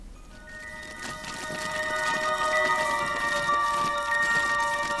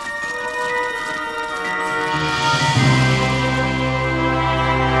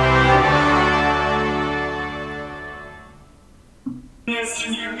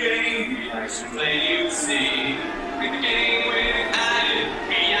game we like to play, you see. The game with added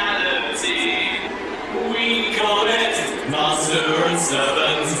reality. We call it Master and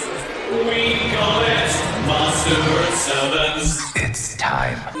Servants. We call it Master and Servants. It's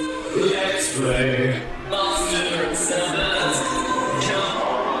time. Let's play Master and Servants. Come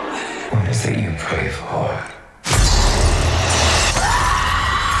on. What is it you pray for?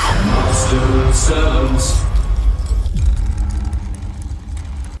 Master and Servants.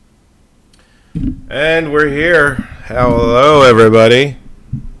 And we're here. Hello, everybody.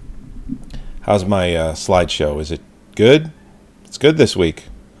 How's my slideshow? Is it good? It's good this week.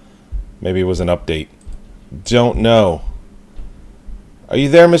 Maybe it was an update. Don't know. Are you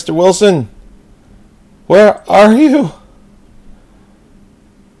there, Mr. Wilson? Where are you?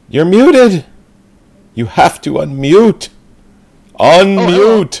 You're muted. You have to unmute.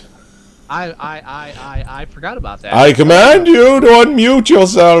 Unmute. I forgot about that. I command you to unmute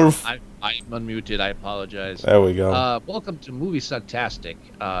yourself. I'm unmuted. I apologize. There we go. Welcome to Movie Sucktastic.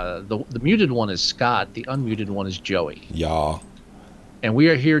 The muted one is Scott. The unmuted one is Joey. Yeah. And we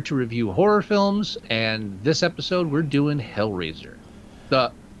are here to review horror films. And this episode, we're doing Hellraiser,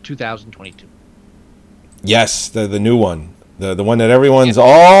 the 2022. Yes, the new one. The one that everyone's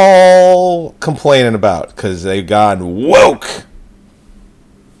all complaining about because they've gone woke.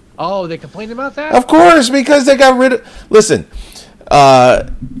 Oh, they complained about that? Of course, because they got rid of... Listen,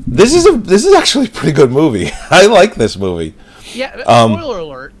 this is actually a pretty good movie. I like this movie. Yeah, spoiler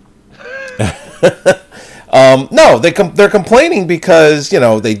alert. No, they're complaining because, you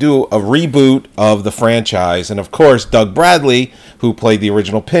know, they do a reboot of the franchise, and of course, Doug Bradley, who played the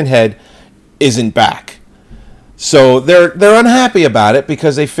original Pinhead, isn't back. So they're unhappy about it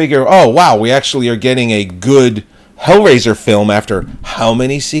because they figure, oh wow, we actually are getting a good Hellraiser film after how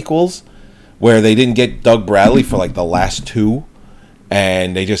many sequels, where they didn't get Doug Bradley for like the last two,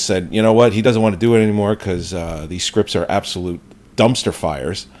 and they just said, you know what, he doesn't want to do it anymore because these scripts are absolute dumpster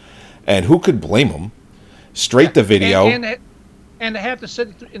fires, and who could blame them? Straight to video, and to have to sit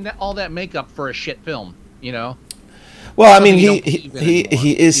in all that makeup for a shit film, you know. Well, I mean,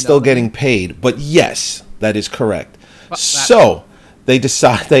 he is still getting paid, but yes, that is correct. So they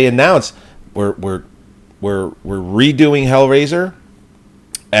announce we're redoing Hellraiser,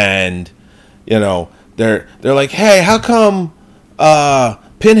 and you know they're like, hey, how come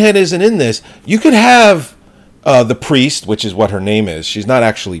Pinhead isn't in this? You could have the priest, which is what her name is. She's not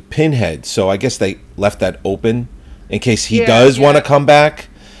actually Pinhead, so I guess they left that open in case he does want to come back.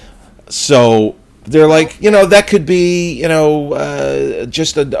 So they're like, you know, that could be, you know,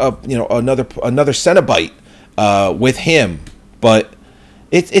 just another Cenobite with him, but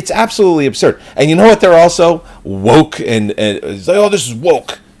it's absolutely absurd. And you know what? They're also woke, and it's like, oh, this is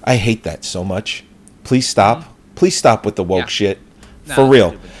woke. I hate that so much. Please stop. Please stop with the woke shit. For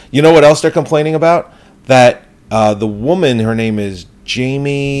real. You know what else they're complaining about? That the woman, her name is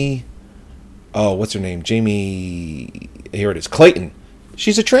Jamie. Oh, what's her name? Jamie. Here it is. Clayton.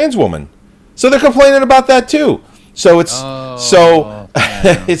 She's a trans woman. So they're complaining about that too. So it's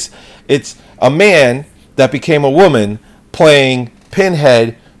it's a man that became a woman playing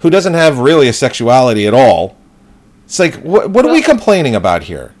Pinhead who doesn't have really a sexuality at all. It's like, what are we complaining about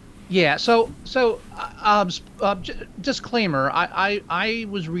here? Yeah. Disclaimer: I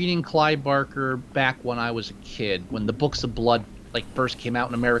was reading Clive Barker back when I was a kid, when the Books of Blood like first came out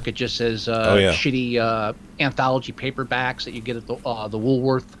in America, just as shitty anthology paperbacks that you get at the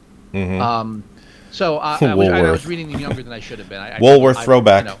Woolworth. Mm-hmm. I was reading them younger than I should have been. Woolworth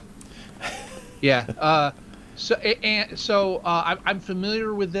throwback. Yeah. I'm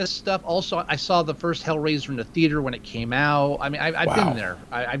familiar with this stuff. Also, I saw the first Hellraiser in the theater when it came out. I mean, I've been there.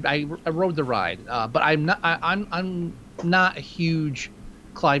 I rode the ride. But I'm not a huge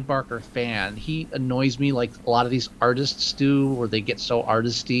Clive Barker fan. He annoys me like a lot of these artists do, where they get so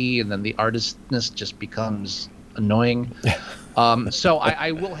artisty and then the artistness just becomes annoying. So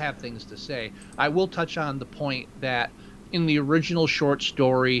I will have things to say. I will touch on the point that in the original short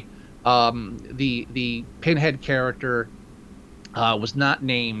story, the Pinhead character was not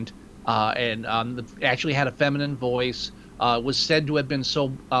named, and actually had a feminine voice. Was said to have been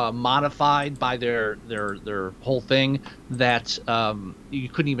so modified by their whole thing that you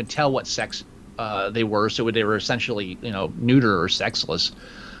couldn't even tell what sex they were. So they were essentially, you know, neuter or sexless.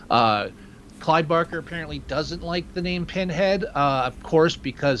 Clive Barker apparently doesn't like the name Pinhead, of course,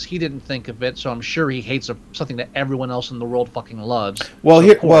 because he didn't think of it. So I'm sure he hates something that everyone else in the world fucking loves. Well,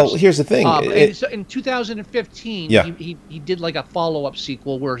 here's the thing. So in 2015, he did like a follow-up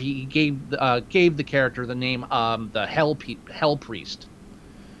sequel where he gave the character the name the Hell Priest.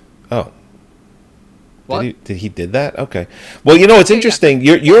 Oh. What? Did he did that? Okay. Well, you know, it's Yeah, interesting.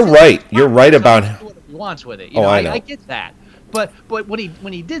 yeah. You're right. You're right about. Do whatever he wants with it. Oh, I know. I get that. But when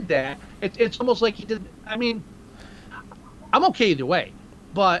he did that, it's almost like he did. I mean, I'm okay either way,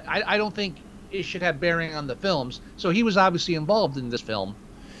 but I don't think it should have bearing on the films. So he was obviously involved in this film,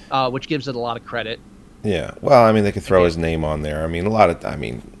 which gives it a lot of credit. Yeah. Well, I mean, they could throw his name on there. I mean,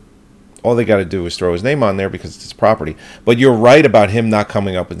 all they got to do is throw his name on there because it's his property. But you're right about him not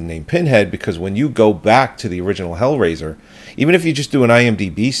coming up with the name Pinhead, because when you go back to the original Hellraiser, even if you just do an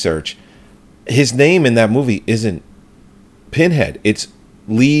IMDb search, his name in that movie isn't Pinhead. It's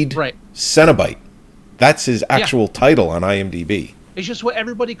Lead Right. Cenobite. That's his actual title on IMDb. It's just what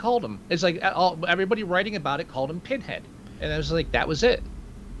everybody called him. It's like everybody writing about it called him Pinhead, and I was like, that was it.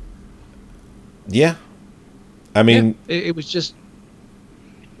 Yeah. I mean, It was just.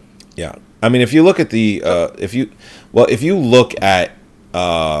 yeah. I mean, if you look at the if you look at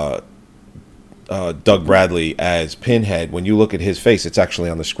Doug Bradley as Pinhead, when you look at his face, it's actually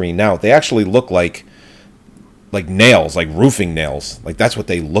on the screen now. They actually look like nails, like roofing nails. Like that's what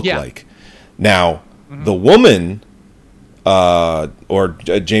they look like. Now, the woman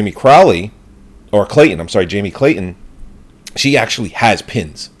Jamie Crowley or Clayton, I'm sorry, Jamie Clayton, she actually has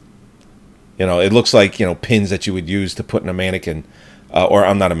pins. You know, it looks like, pins that you would use to put in a mannequin, or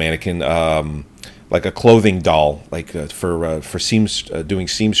I'm not a mannequin, like a clothing doll, like for doing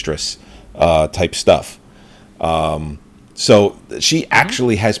seamstress type stuff. So she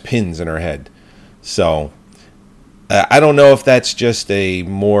actually has pins in her head. So I don't know if that's just a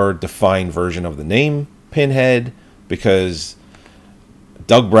more defined version of the name Pinhead, because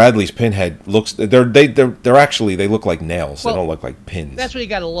Doug Bradley's Pinhead looks they look like nails. Well, they don't look like pins. That's what you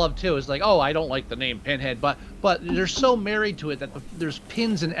gotta love too. Is like, oh, I don't like the name Pinhead, but they're so married to it that there's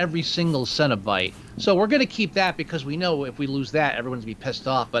pins in every single Cenobite. So we're gonna keep that because we know if we lose that, everyone's gonna be pissed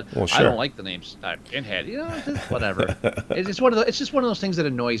off. But Well, I sure. don't like the name Pinhead. Whatever. it's just one of those things that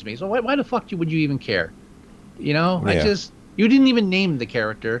annoys me. So why the fuck would you even care? Yeah. You didn't even name the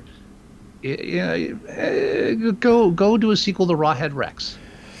character. Go do a sequel to Rawhead Rex.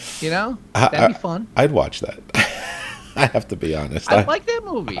 That'd be fun. I'd watch that. I have to be honest. I like that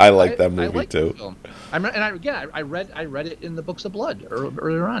movie. I like that movie like too. The film. I read it in the Books of Blood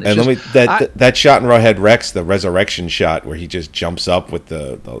earlier on. And that shot in Rawhead Rex, the resurrection shot where he just jumps up with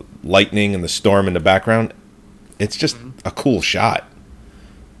the lightning and the storm in the background, it's just a cool shot.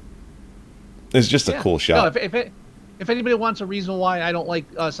 It's just a cool shot. No, if anybody wants a reason why I don't like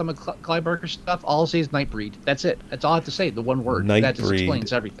some of Clive Barker's stuff, all I'll say is Nightbreed. That's it. That's all I have to say. The one word. That just Nightbreed.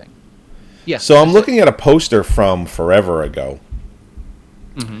 explains everything. Yes. So I'm looking at a poster from forever ago.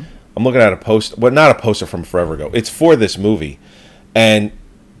 Mm-hmm. I'm looking at a poster. Well, not a poster from forever ago. It's for this movie, and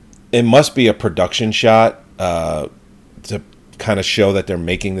it must be a production shot to kind of show that they're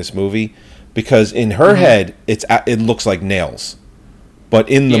making this movie, because in her head it looks like nails, but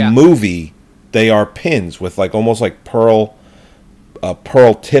in the movie they are pins with almost like pearl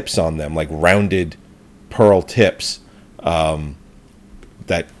tips on them, like rounded pearl tips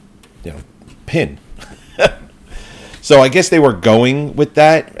that pin. So I guess they were going with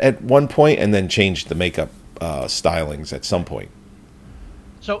that at one point and then changed the makeup stylings at some point.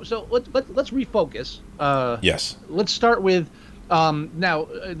 So let's refocus. Yes. Let's start with now.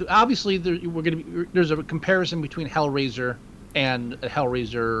 Obviously, there's a comparison between Hellraiser and a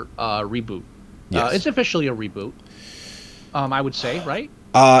Hellraiser reboot. Yes. It's officially a reboot. I would say, right?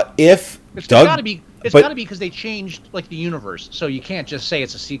 If It's Doug, got to be. It's got to be because they changed the universe, so you can't just say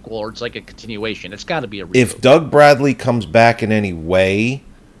it's a sequel or it's like a continuation. It's got to be a reboot. if Doug Bradley comes back in any way,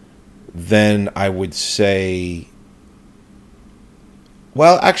 then I would say,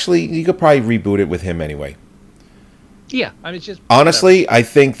 well, actually, you could probably reboot it with him anyway. Yeah, I mean, it's just Honestly, I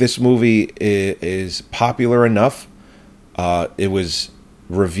think this movie is popular enough. It was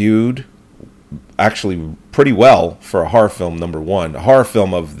reviewed actually pretty well for a horror film. Number one, a horror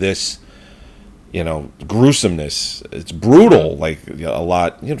film of this, gruesomeness. It's brutal, like a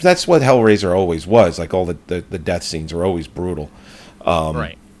lot. That's what Hellraiser always was. Like all the death scenes are always brutal.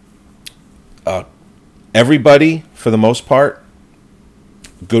 right. Everybody, for the most part,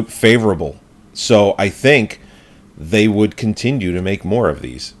 good, favorable. So I think they would continue to make more of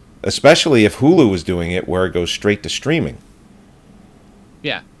these, especially if Hulu was doing it, where it goes straight to streaming.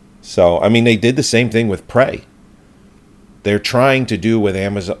 Yeah. So I mean, they did the same thing with Prey. They're trying to do with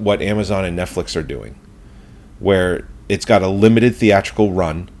Amazon what Amazon and Netflix are doing, where it's got a limited theatrical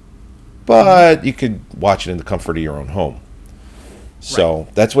run, but you could watch it in the comfort of your own home. So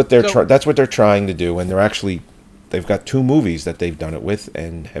that's what they're trying to do, and they've got 2 movies that they've done it with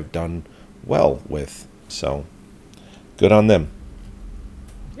and have done well with. So good on them.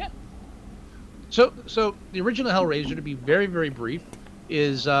 Yeah. So the original Hellraiser, to be very, very brief,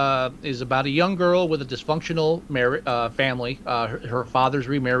 is about a young girl with a dysfunctional family. Her father's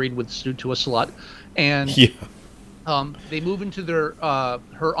remarried to a slut, and Yeah. they move into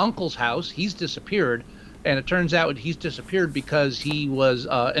her uncle's house. He's disappeared, and it turns out he's disappeared because he was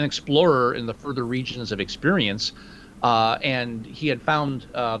an explorer in the further regions of experience, and he had found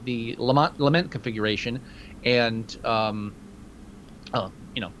the lament configuration, and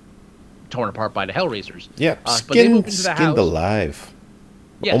torn apart by the Hellraisers. Yeah, but they move into the house. alive.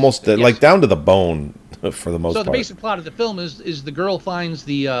 Yes, Almost yes. like down to the bone for the most So part. the basic plot of the film is the girl finds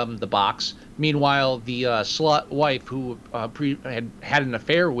the box. Meanwhile, the slut wife who had an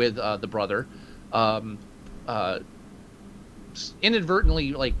affair with the brother,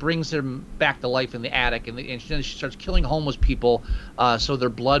 inadvertently brings him back to life in the attic, and then she starts killing homeless people, so their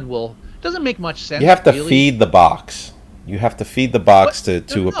blood will. Doesn't make much sense. You have to really. feed the box. You have to feed the box to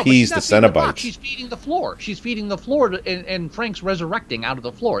No, appease but the she's not feeding the box. Cenobites. She's feeding the floor. She's feeding the floor, and Frank's resurrecting out of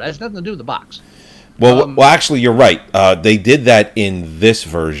the floor. That has nothing to do with the box. Well, actually, you're right. They did that in this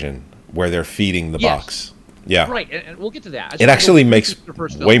version where they're feeding the box. Yeah, Right, and we'll get to that. It actually makes The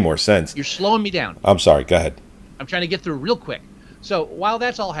first way film. more sense. You're slowing me down. I'm sorry. Go ahead. I'm trying to get through real quick. So while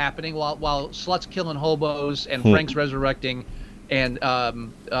that's all happening, while Slut's killing hobos and Frank's resurrecting, and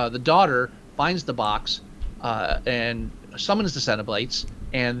the daughter finds the box and summons the Cenobites,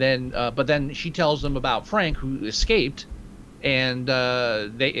 and then she tells them about Frank, who escaped, and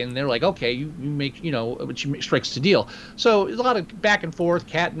they're like, okay, you make, she strikes the deal. So there's a lot of back and forth,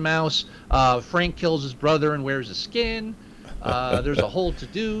 cat and mouse. Frank kills his brother and wears his skin. There's a whole to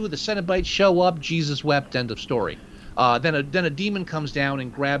do. The Cenobites show up. Jesus wept. End of story. Then a demon comes down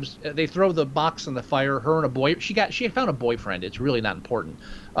and grabs. They throw the box in the fire. Her and a boy. She had found a boyfriend. It's really not important.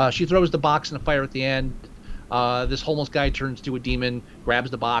 She throws the box in the fire at the end. This homeless guy turns to a demon, grabs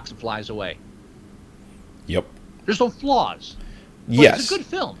the box, and flies away. Yep. There's no flaws. But Yes. it's a good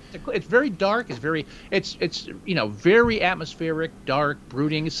film. It's very dark. It's very atmospheric, dark,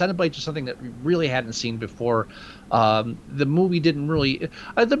 brooding. Cenobites is something that we really hadn't seen before. The movie didn't really.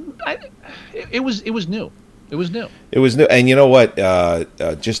 It was new. It was new. It was new, and you know what?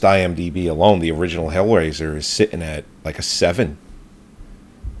 Just IMDb alone, the original Hellraiser is sitting at like a 7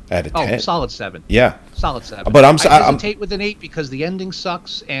 out of 10. Solid 7. Yeah, Solid 7. But I hesitate with an 8 because the ending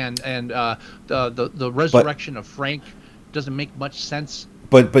sucks, and the resurrection of Frank doesn't make much sense.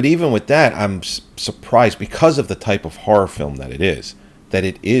 But even with that, I'm surprised because of the type of horror film that it is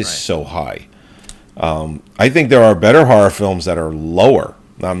Right. so high. I think there are better horror films that are lower.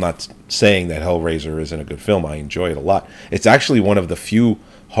 I'm not saying that Hellraiser isn't a good film. I enjoy it a lot. It's actually one of the few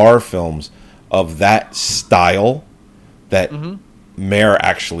horror films of that style that Mare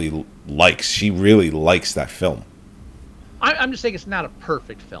actually likes. She really likes that film. I'm just saying it's not a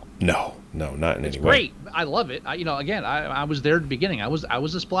perfect film. No, not in any way. Great, I love it. I was there at the beginning. I was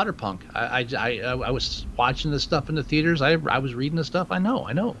a splatter punk. I was watching this stuff in the theaters. I was reading the stuff. I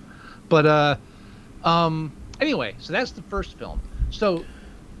know. But anyway, so that's the first film. So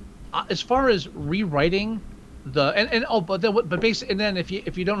as far as rewriting but basically, and then if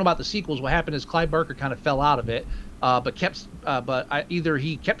you don't know about the sequels, what happened is Clive Barker kind of fell out of it, either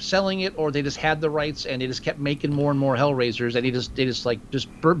he kept selling it or they just had the rights and they just kept making more and more Hellraisers, and they just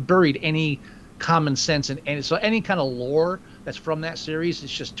buried any common sense and so any kind of lore that's from that series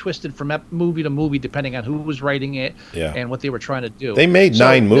is just twisted from movie to movie depending on who was writing it and what they were trying to do. They made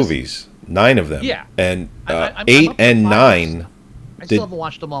 9 movies, 9 of them. Yeah. And I'm 8 up to and 5. 9. I still haven't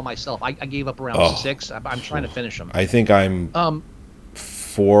watched them all myself. I gave up around 6. I'm trying to finish them. I think I'm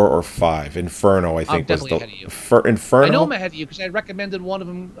 4 or 5. Inferno, I think, was definitely the ahead of you. Inferno. I know I'm ahead of you because I recommended one of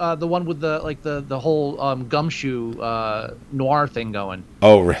them, the one with the whole gumshoe noir thing going.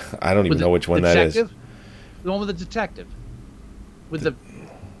 Oh, I don't even With know which one that is. The one with the detective, with the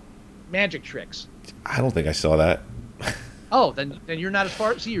magic tricks. I don't think I saw that. Oh, then you're not as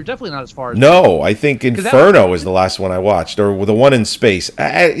far. See, you're definitely not as far as No, I think 'Cause that Inferno was- was the last one I watched, or the one in space.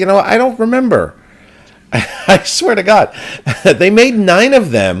 I don't remember. I swear to God, they made 9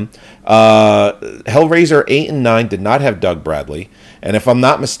 of them. Hellraiser 8 and 9 did not have Doug Bradley, and if I'm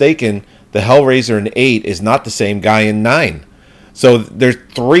not mistaken, the Hellraiser in 8 is not the same guy in 9. So there's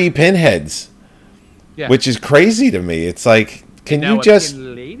 3 pinheads, Yeah. which is crazy to me. It's like, can Now you a just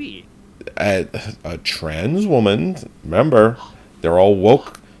lady? a trans woman? Remember, they're all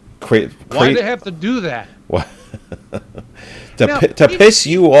woke. Why do they have to do that? What? Now, to piss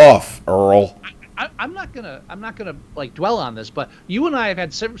you off, Earl. I'm not gonna like dwell on this, but you and I have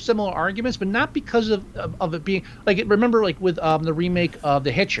had similar arguments, but not because of it being like remember like with the remake of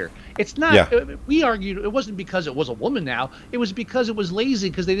The Hitcher. It's not. Yeah. We argued it wasn't because it was a woman. Now it was because it was lazy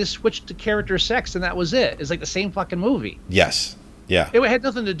because they just switched to character sex and that was it. It's like the same fucking movie. Yes. Yeah. It had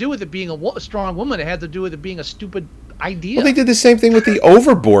nothing to do with it being a strong woman. It had to do with it being a stupid idea. Well, they did the same thing with the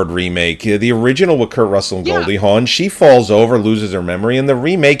Overboard remake. The original with Kurt Russell and Goldie Hawn, she falls over, loses her memory, and the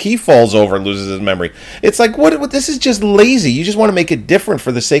remake, he falls over, loses his memory. It's like, what? This is just lazy. You just want to make it different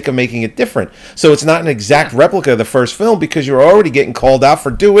for the sake of making it different. So it's not an exact replica of the first film because you're already getting called out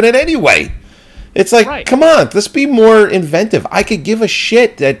for doing it anyway. It's like, come on, let's be more inventive. I could give a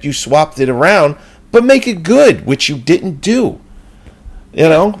shit that you swapped it around, but make it good, which you didn't do. You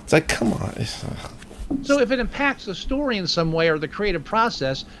know? It's like, come on. So if it impacts the story in some way or the creative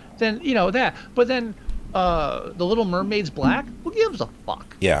process, then that. But then The Little Mermaid's black? Who gives a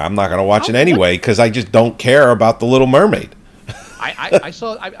fuck? Yeah, I'm not going to watch it anyway because I just don't care about The Little Mermaid. I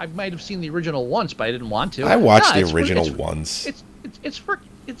saw. I might have seen the original once, but I didn't want to. I watched the original once. It's for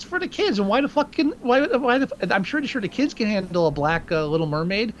the kids, and why I'm sure the kids can handle a black Little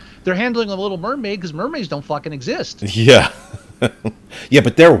Mermaid. They're handling a Little Mermaid because mermaids don't fucking exist. Yeah, yeah,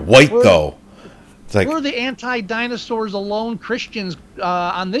 but they're white though. It's like, we're the anti-dinosaurs alone Christians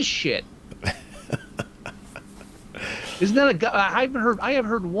on this shit. Isn't that I have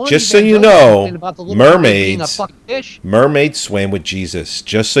heard one. Just so you know, about the mermaids being a fucking fish. Mermaids swam with Jesus.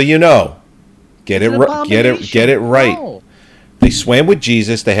 Just so you know, get it right. No. They swam with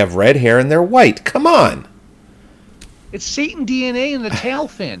Jesus. They have red hair and they're white. Come on. It's Satan DNA in the tail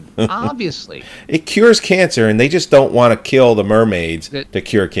fin, obviously. It cures cancer, and they just don't want to kill the mermaids to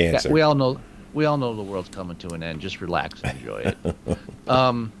cure cancer. We all know the world's coming to an end. Just relax and enjoy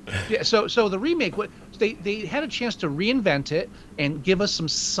it. So the remake, they had a chance to reinvent it and give us some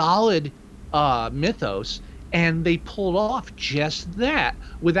solid mythos, and they pulled off just that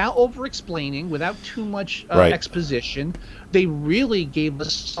without over-explaining, without too much exposition. They really gave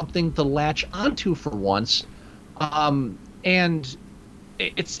us something to latch onto for once. And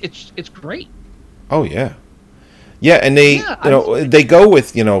it's great. Oh yeah, yeah, and they go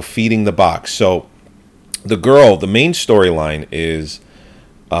with feeding the box. So the main storyline is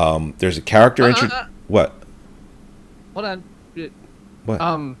there's a character what? Hold on.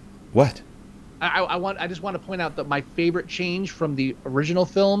 What? What? I just want to point out that my favorite change from the original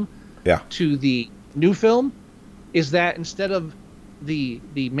film to the new film is that instead of the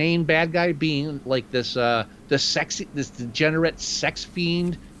main bad guy being like this degenerate sex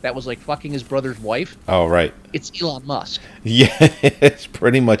fiend that was like fucking his brother's wife. Oh, right. It's Elon Musk. Yeah, it's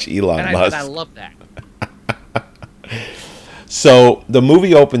pretty much Elon Musk. And I love that. So the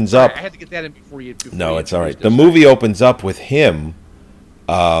movie opens up. I had to get that in before you. No, it's all right. The movie opens up with him.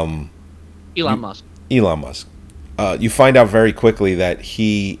 Elon Musk. Elon Musk. You find out very quickly that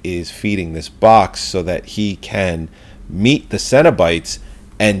he is feeding this box so that he can meet the Cenobites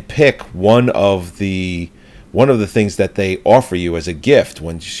and pick one of the things that they offer you as a gift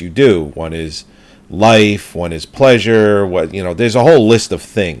once you do. One is life, one is pleasure, there's a whole list of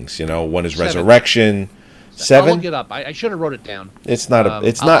things, one is 7. Resurrection. 7? I'll look it up. I should have wrote it down. It's not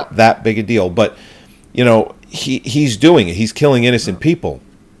not that big a deal, but he's doing it. He's killing innocent people.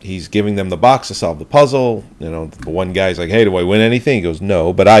 He's giving them the box to solve the puzzle. The one guy's like, "Hey, do I win anything?" He goes,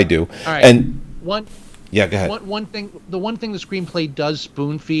 "No, but I do." All right. And yeah, go ahead. One thing the screenplay does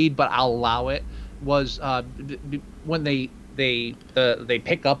spoon feed, but I'll allow it, was when they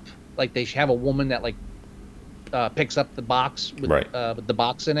pick up, like they have a woman that like picks up the box with the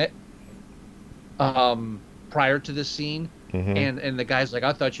box in it prior to this scene. Mm-hmm. And the guy's like,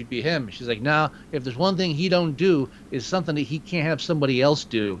 "I thought you'd be him." She's like, "No, if there's one thing he don't do is something that he can't have somebody else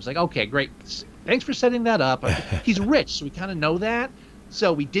do." It's like, okay, great. Thanks for setting that up. He's rich, so we kind of know that.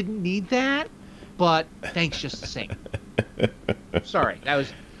 So we didn't need that, but thanks just the same. Sorry, that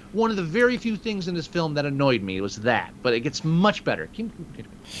was one of the very few things in this film that annoyed me. It was that, but it gets much better.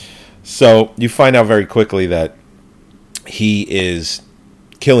 So you find out very quickly that he is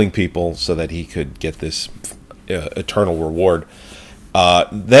killing people so that he could get this eternal reward.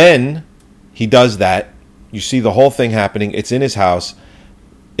 Then he does that. You see the whole thing happening. It's in his house.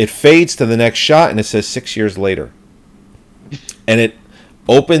 It fades to the next shot, and it says 6 years later. And it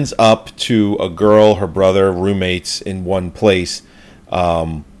opens up to a girl, her brother, roommates in one place.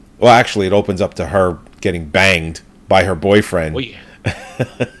 Well, actually, it opens up to her getting banged by her boyfriend. Oh, yeah.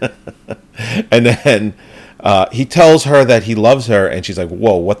 And then he tells her that he loves her, and she's like,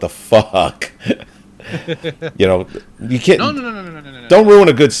 "Whoa, what the fuck?" You can't. No. Don't ruin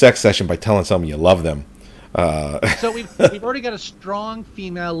a good sex session by telling someone you love them. So we've already got a strong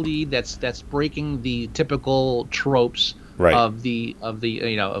female lead that's breaking the typical tropes Right. of the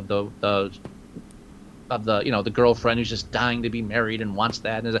the girlfriend who's just dying to be married and wants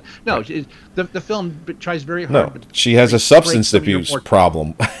that. No, the film tries very hard. No, she has a substance abuse more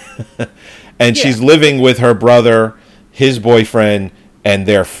problem. And Yeah. she's living with her brother, his boyfriend, and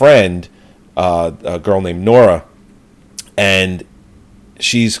their friend, a girl named Nora. And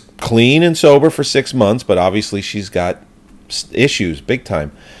she's clean and sober for 6 months, but obviously she's got issues big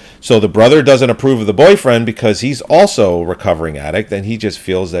time. So the brother doesn't approve of the boyfriend because he's also a recovering addict, and he just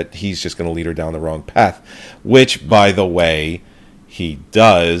feels that he's just going to lead her down the wrong path, which, by the way, he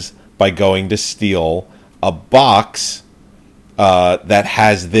does by going to steal a box that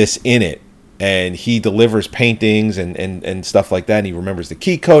has this in it. And he delivers paintings and stuff like that. And he remembers the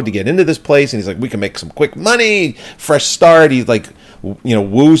key code to get into this place. And he's like, we can make some quick money, fresh start. He like,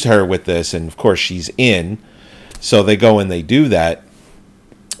 woos her with this. And of course she's in. So they go and they do that.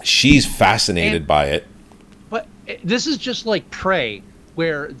 She's fascinated by it. But this is just like Prey,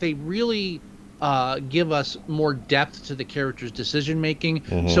 where they really give us more depth to the character's decision making.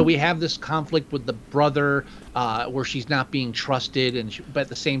 Mm-hmm. So we have this conflict with the brother, where she's not being trusted, but at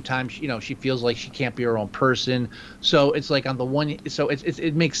the same time, she feels like she can't be her own person. So it's like on the one, so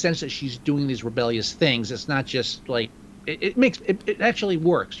it makes sense that she's doing these rebellious things. It's not just like it actually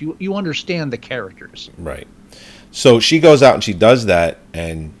works. You understand the characters. Right. So she goes out and she does that,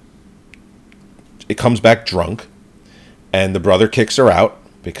 and it comes back drunk, and the brother kicks her out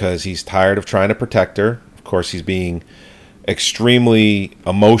because he's tired of trying to protect her. Of course, he's being extremely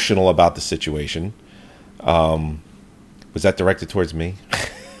emotional about the situation. Was that directed towards me?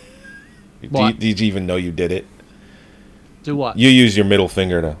 What? Did you even know you did it? Do what? You use your middle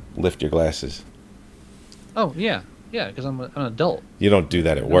finger to lift your glasses. Oh yeah, because I'm an adult. You don't do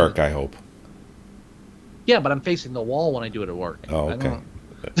that at work, I hope. Yeah, but I'm facing the wall when I do it at work. Oh, I okay. don't-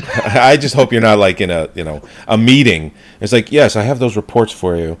 I just hope you're not like in a meeting. It's like, yes, I have those reports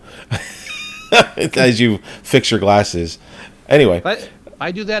for you. As you fix your glasses. Anyway, But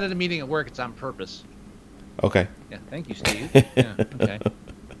I do that at a meeting at work. It's on purpose. okay. Yeah, thank you, Steve. Yeah, okay.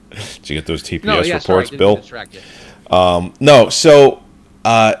 Did you get those TPS No, yeah, reports, sorry, didn't Bill? distract you. No, so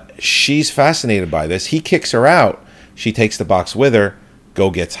she's fascinated by this. He kicks her out. She takes the box with her,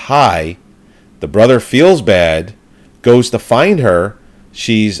 gets high. The brother feels bad, goes to find her.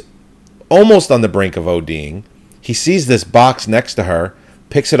 She's almost on the brink of ODing. He sees this box next to her,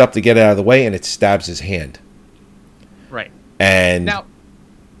 picks it up to get it out of the way, and it stabs his hand. Right. And Now,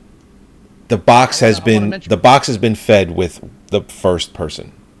 the box has I wanna been mention- fed with the first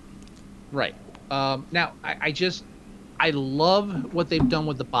person. right. Now, I love what they've done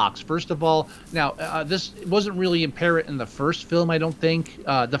with the box. First of all, now this wasn't really apparent in the first film. I don't think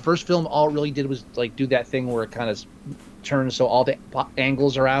the first film all it really did was like do that thing where it kind of turns so all the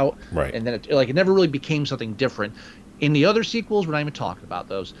angles are out, Right. And then it never really became something different. In the other sequels, we're not even talking about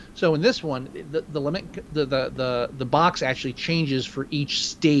those. So in this one, the box actually changes for each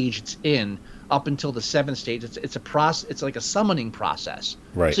stage it's in up until the seventh stage. It's a process. It's like a summoning process.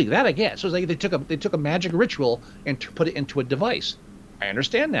 Right. So that again. So it's like they took a magic ritual and put it into a device. I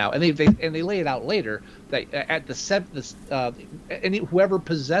understand now, and they lay it out later that at the seventh, and whoever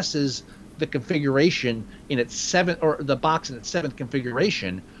possesses the configuration in its seventh, or the box in its seventh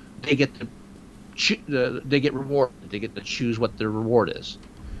configuration, they get to they get rewarded. They get to choose what their reward is.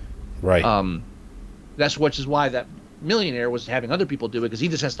 Right. Which is why that millionaire was having other people do it, because he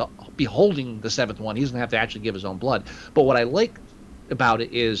just has to be holding the seventh one. He doesn't have to actually give his own blood. But what I like about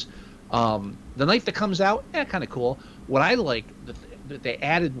it is the knife that comes out, kind of cool. What I like that they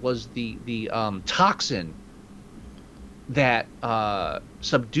added was the toxin that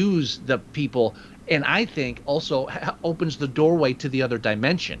subdues the people, and I think also opens the doorway to the other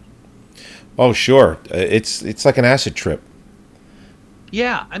dimension. Oh, sure. It's like an acid trip.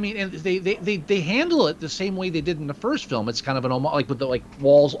 Yeah, I mean, and they handle it the same way they did in the first film. It's kind of an like with the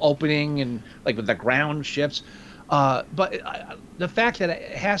walls opening and like with the ground shifts. But the fact that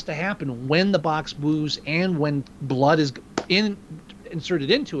it has to happen when the box moves and when blood is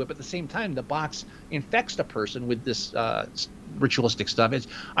inserted into it, but at the same time the box infects the person with this ritualistic stuff.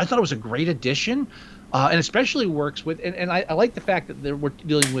 I thought it was a great addition. And especially works with, and I like the fact that we're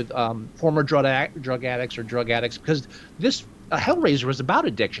dealing with former drug addicts or drug addicts, because this Hellraiser was about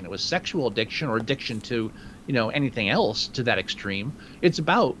addiction. It was sexual addiction or addiction to, anything else to that extreme. It's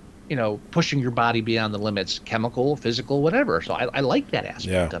about, pushing your body beyond the limits, chemical, physical, whatever. So I like that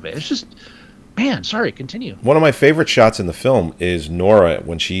aspect of it. It's just, man, sorry, continue. One of my favorite shots in the film is Nora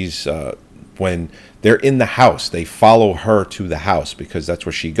when she's when they're in the house, they follow her to the house because that's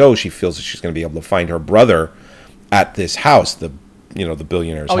where she goes. She feels that she's going to be able to find her brother at this house, the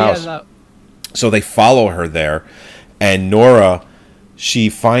billionaire's house. Yeah, So they follow her there, and Nora, she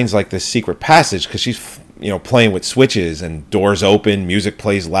finds like this secret passage because she's playing with switches and doors open, music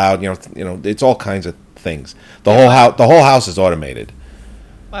plays loud. It's all kinds of things. The whole house is automated.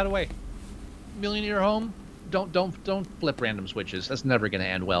 by the way, millionaire home. Don't flip random switches. That's never going to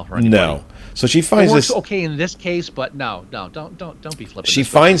end well for anybody. No. So she finds it works this. Okay, in this case, but no, don't be flipping. She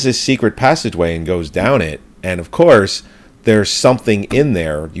finds this secret passageway and goes down it, and of course, there's something in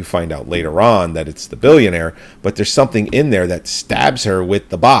there. You find out later on that it's the billionaire, but there's something in there that stabs her with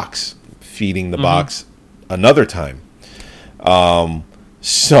the box, feeding the box another time. But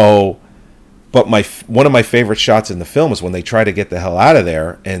one of my favorite shots in the film is when they try to get the hell out of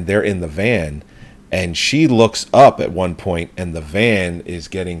there, and they're in the van. And she looks up at one point, and the van is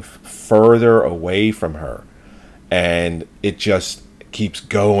getting further away from her. And it just keeps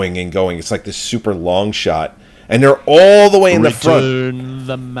going and going. It's like this super long shot. And they're all the way in the front. Return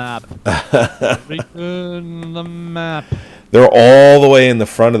the map. Return the map. They're all the way in the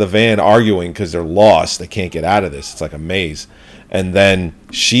front of the van arguing because they're lost. They can't get out of this. It's like a maze. And then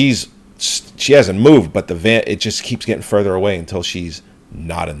she hasn't moved, but the van, it just keeps getting further away until she's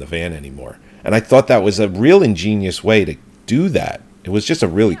not in the van anymore. And I thought that was a real ingenious way to do that. It was just a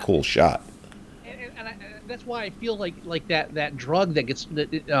really cool shot. And that's why I feel like that drug that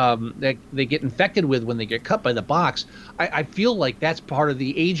they get infected with when they get cut by the box. I feel like that's part of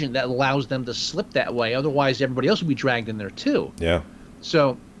the agent that allows them to slip that way. Otherwise, everybody else would be dragged in there too. Yeah.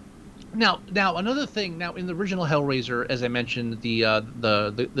 So now another thing. Now in the original Hellraiser, as I mentioned,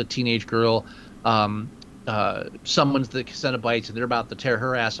 the teenage girl. Summons the Cenobites and they're about to tear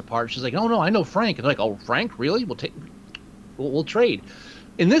her ass apart. She's like, "Oh no, I know Frank." And they're like, "Oh, Frank, really? We'll trade."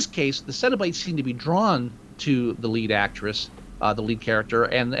 In this case, the Cenobites seem to be drawn to the lead actress, the lead character,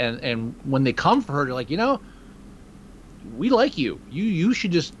 and when they come for her, they're like, we like you. You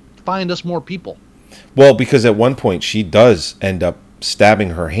should just find us more people. Well, because at one point she does end up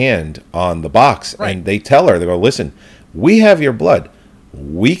stabbing her hand on the box, right. And they tell her, they go, "Listen, we have your blood.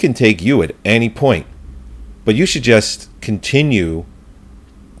 We can take you at any point. But you should just continue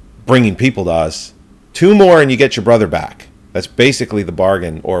bringing people to us. 2 more and you get your brother back." That's basically the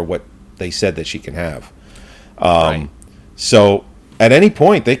bargain, or what they said that she can have. Right. So at any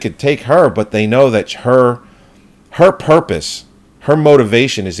point they could take her, but they know that her purpose, her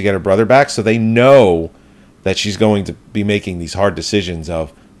motivation is to get her brother back. So they know that she's going to be making these hard decisions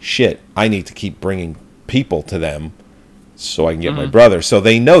of, shit, I need to keep bringing people to them so I can get my brother. So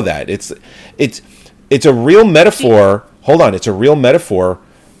they know that. It's a real metaphor. Hold on. It's a real metaphor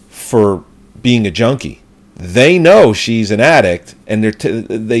for being a junkie. They know she's an addict, and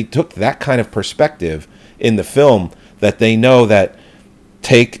they took that kind of perspective in the film, that they know that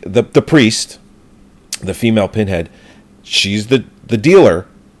take the priest, the female Pinhead, she's the dealer,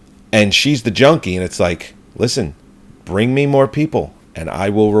 and she's the junkie, and it's like, listen, bring me more people, and I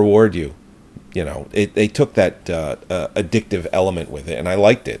will reward you. They took that addictive element with it, and I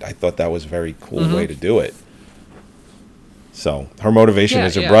liked it. I thought that was a very cool way to do it. So her motivation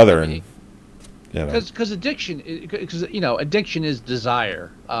is her brother, and because addiction is desire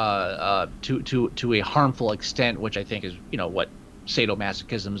to a harmful extent, which I think is what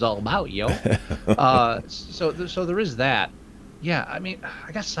sadomasochism is all about, so there is that. Yeah, I mean,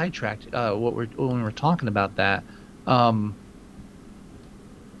 I got sidetracked when we were talking about that.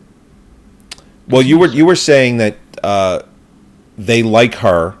 Well, you were saying that they like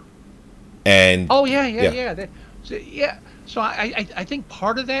her, and So I think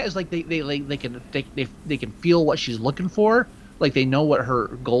part of that is like they can feel what she's looking for, like they know what her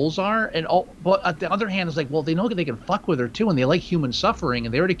goals are, and all. But on the other hand, it's like, well, they know they can fuck with her too, and they like human suffering,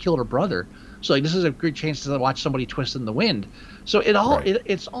 and they already killed her brother, so like this is a great chance to watch somebody twist in the wind. So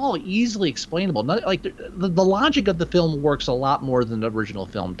it's all easily explainable. Like the logic of the film works a lot more than the original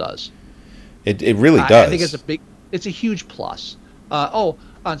film does. It really does. I think it's a huge plus.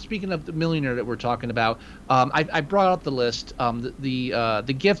 Speaking of the millionaire that we're talking about, I brought up the list.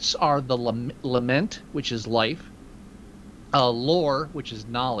 The gifts are the lament, which is life, lore, which is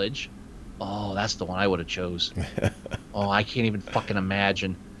knowledge. Oh, that's the one I would have chose. Oh, I can't even fucking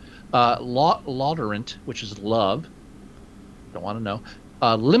imagine. Laudorant, which is love. Don't want to know.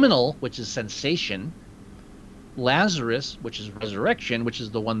 Liminal, which is sensation. Lazarus, which is resurrection, which is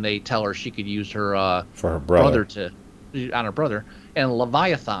the one they tell her she could use her for her brother on her brother, and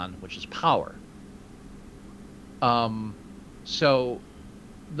Leviathan, which is power. So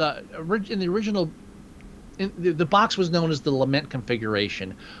in the original the box was known as the Lament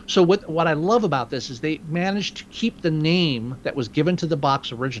configuration. So what I love about this is they managed to keep the name that was given to the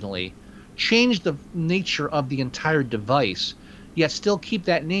box originally, change the nature of the entire device, yet still keep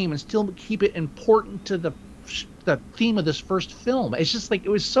that name and still keep it important to the theme of this first film. It's just like, it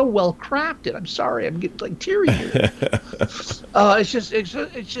was so well crafted. I'm sorry, I'm getting like teary here.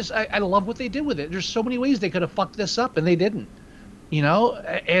 It's just I love what they did with it. There's so many ways they could have fucked this up and they didn't. You know,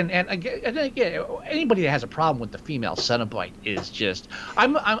 and again, anybody that has a problem with the female Cenobite is just,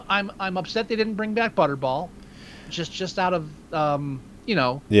 I'm upset they didn't bring back Butterball, just out of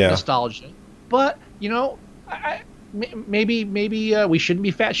nostalgia. But maybe we shouldn't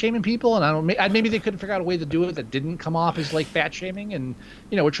be fat shaming people, and maybe they could have figured out a way to do it that didn't come off as like fat shaming, and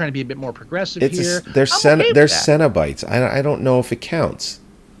we're trying to be a bit more progressive here. They're Cenobites. I don't know if it counts.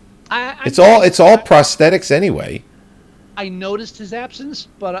 It's all prosthetics anyway. I noticed his absence,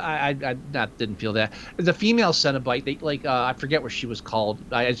 but I didn't feel that. The female Cenobite, I forget what she was called.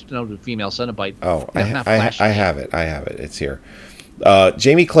 I just know the female Cenobite. Oh, I have it. It's here.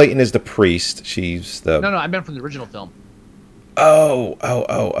 Jamie Clayton is the priest. She's the... No, I meant from the original film.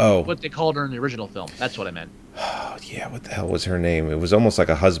 Oh. What they called her in the original film. That's what I meant. Oh, yeah, what the hell was her name? It was almost like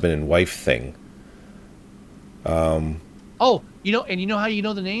a husband and wife thing. Oh, you know how you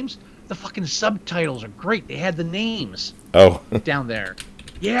know the names? The fucking subtitles are great. They had the names. Oh. Down there.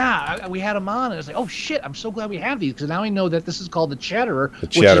 Yeah, we had them on, and I was like, oh shit, I'm so glad we have these, because now I know that this is called the Chatterer,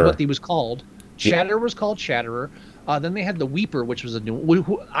 which is what he was called. Chatterer was called Chatterer. Then they had the Weeper, which was a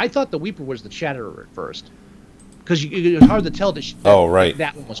new... I thought the Weeper was the Chatterer at first, because it was hard to tell that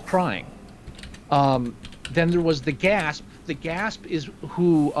that one was crying. Then there was the Gasp. The Gasp is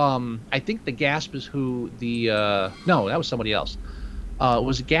who... I think the Gasp is who the... no, that was somebody else. It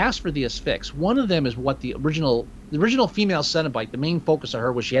was a Gasp for the Asphyx. One of them is what the original female Cenobite, the main focus of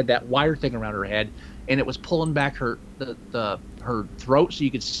her was she had that wire thing around her head, and it was pulling back her throat so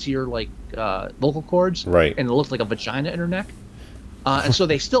you could see her vocal cords. Right. And it looked like a vagina in her neck. And so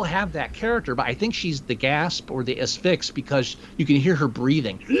they still have that character, but I think she's the Gasp or the Asphyx because you can hear her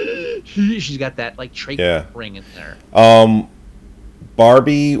breathing. She's got that trach ring in there.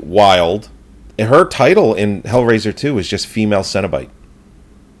 Barbie Wilde, her title in Hellraiser 2 is just female Cenobite.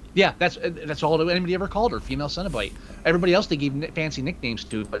 Yeah, that's all anybody ever called her, female Cenobite. Everybody else they gave fancy nicknames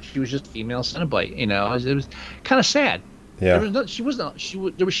to, but she was just female Cenobite. It was kind of sad. Yeah, she was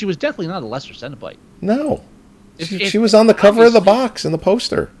definitely not a lesser Cenobite. No, she was on the cover of the box in the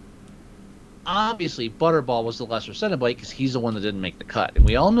poster. Obviously, Butterball was the lesser Cenobite because he's the one that didn't make the cut, and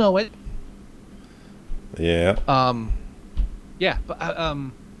we all know it. Yeah. Yeah, but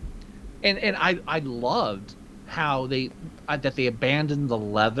and I loved how they abandoned the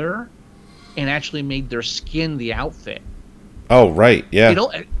leather and actually made their skin the outfit. Oh, right, yeah.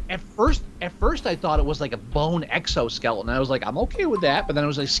 At first I thought it was like a bone exoskeleton. I was like, I'm okay with that, but then it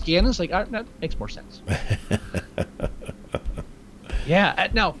was like skin. It's like, that makes more sense. Yeah.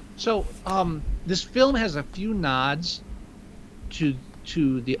 Now, so this film has a few nods to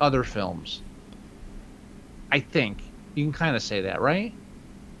the other films. I think you can kind of say that, right?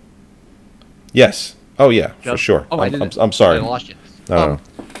 Yes. Oh yeah, for sure. Oh, I'm sorry. I lost you. No.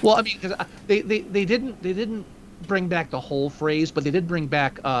 Well, I mean, because they didn't bring back the whole phrase, but they did bring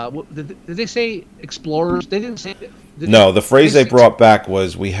back. Did they say explorers? They didn't say. No, the phrase they brought back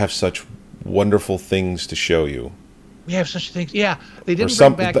was, "We have such wonderful things to show you." We have such things. Yeah, they didn't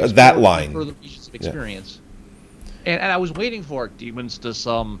bring back that line. For the regions of experience. Yeah. And I was waiting for demons to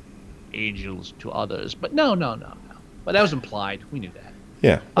some, angels to others, but no. But that was implied. We knew that.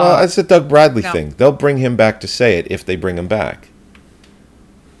 Yeah, well, that's a Doug Bradley thing. They'll bring him back to say it if they bring him back.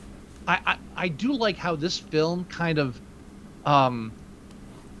 I do like how this film kind of, I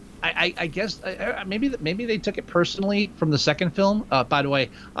guess maybe they took it personally from the second film. By the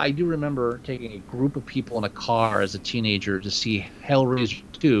way, I do remember taking a group of people in a car as a teenager to see Hellraiser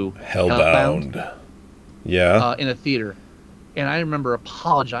 2, Hellbound. Yeah. In a theater, and I remember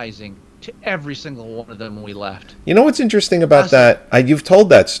apologizing to every single one of them when we left. You know what's interesting about that? You've told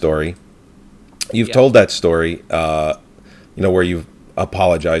that story. You've told that story, where you've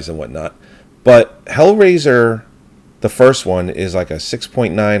apologized and whatnot. But Hellraiser, the first one, is like a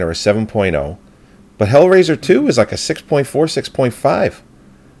 6.9 or a 7.0. But Hellraiser 2 is like a 6.4, 6.5.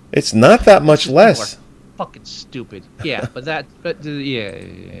 It's not that much less. Fucking stupid. Yeah,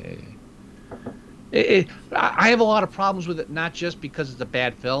 yeah. I have a lot of problems with it, not just because it's a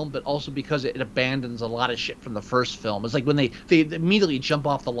bad film, but also because it abandons a lot of shit from the first film. It's like when they immediately jump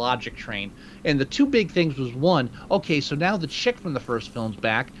off the logic train. And the two big things was, one, okay, so now the chick from the first film's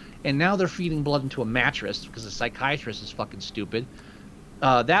back, and now they're feeding blood into a mattress because the psychiatrist is fucking stupid.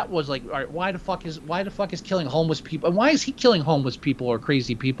 that was like, all right, why the fuck is killing homeless people? And why is he killing homeless people or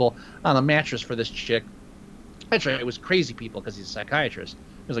crazy people on a mattress for this chick? That's right, it was crazy people because he's a psychiatrist.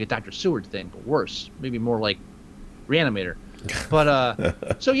 It was like a Dr. Seward thing, but worse, maybe more like Reanimator. But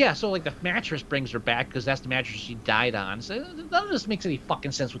so like the mattress brings her back because that's the mattress she died on. So none of this makes any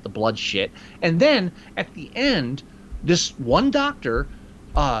fucking sense with the blood shit. And then at the end, this one doctor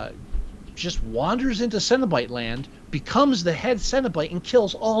just wanders into Cenobite land, becomes the head Cenobite, and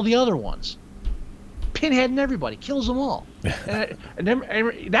kills all the other ones. Pinhead and everybody, kills them all. and then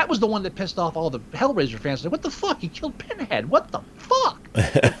that was the one that pissed off all the Hellraiser fans. Like, what the fuck? He killed Pinhead. What the fuck?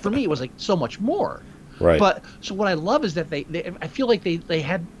 For me, it was like so much more. Right. But so what I love is that they I feel like they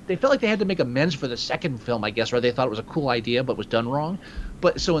felt like they had to make amends for the second film, I guess, or they thought it was a cool idea but was done wrong.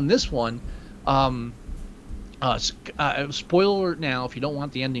 But so in this one, spoiler alert now, if you don't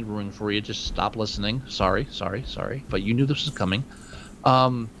want the ending ruined for you, just stop listening. Sorry. But you knew this was coming.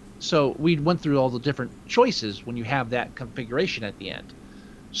 So we went through all the different choices when you have that configuration at the end.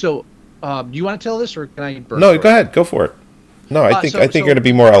 So do you want to tell this or can I burst? No, go ahead. Go for it. No, I think you're going to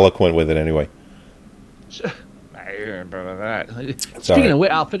be more eloquent with it anyway. Speaking of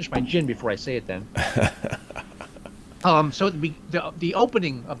which, I'll finish my gin before I say it then. So the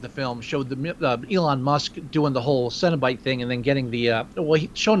opening of the film showed the Elon Musk doing the whole Cenobite thing and then getting the he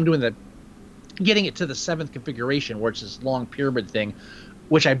showed him doing getting it to the 7th configuration where it's this long pyramid thing,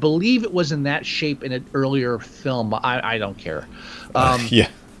 which I believe it was in that shape in an earlier film, but I don't care. Yeah.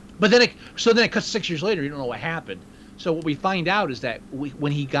 But then it cuts 6 years later. You don't know what happened. So what we find out is that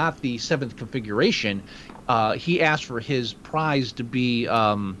when he got the 7th configuration, he asked for his prize to be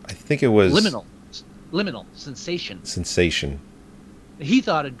I think it was liminal sensation. Sensation. He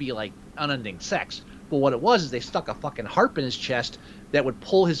thought it'd be like unending sex, but what it was is they stuck a fucking harp in his chest that would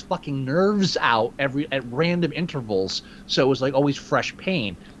pull his fucking nerves out at random intervals, so it was like always fresh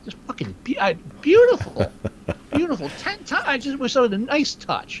pain. Just fucking beautiful. Beautiful. 10 times. I just was so a nice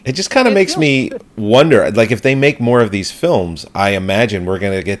touch. It just kind of makes me wonder, like, if they make more of these films, I imagine we're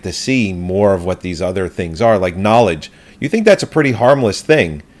going to get to see more of what these other things are, like knowledge. You think that's a pretty harmless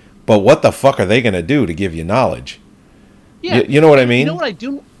thing, but what the fuck are they going to do to give you knowledge? Yeah. You know what I mean? You know what I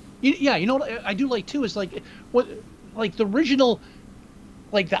do? Yeah, you know what I do like too is like the original,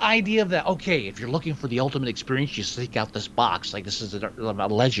 like the idea of that. Okay, if you're looking for the ultimate experience, you seek out this box. Like this is a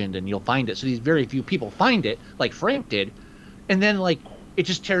legend, and you'll find it. So these very few people find it, like Frank did, and then like it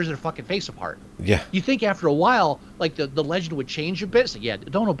just tears their fucking face apart. Yeah. You think after a while, like the legend would change a bit. So yeah,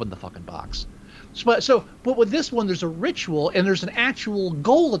 don't open the fucking box. But with this one, there's a ritual and there's an actual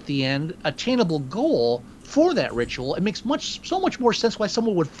goal at the end, attainable goal for that ritual. It makes so much more sense why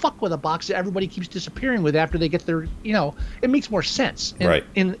someone would fuck with a box that everybody keeps disappearing with after they get their, it makes more sense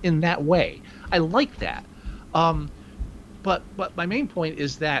in that way. I like that. But my main point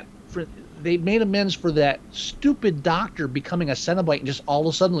is that they made amends for that stupid doctor becoming a Cenobite and just all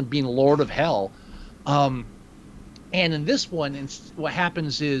of a sudden being Lord of Hell. And in this one, what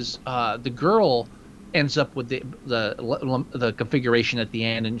happens is the girl ends up with the configuration at the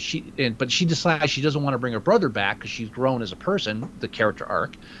end, but she decides she doesn't want to bring her brother back because she's grown as a person, the character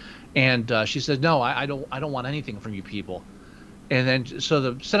arc, and she says, "No, I don't want anything from you people." And then so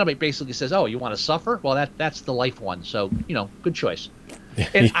the Cenobite basically says, "Oh, you want to suffer? Well, that's the life one. So good choice."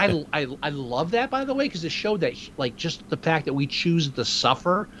 And I love that, by the way, because it showed that like just the fact that we choose to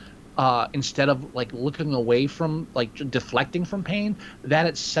suffer. Instead of like looking away from like deflecting from pain, that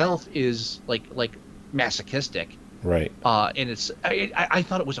itself is like masochistic, right? And I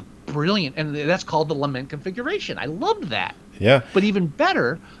thought it was a brilliant, and that's called the lament configuration. I loved that. Yeah. But even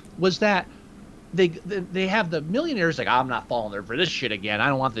better was that they have the millionaires like, I'm not falling there for this shit again. I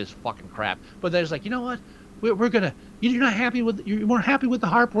don't want this fucking crap. But there's like, you know what? We're gonna. You weren't happy with the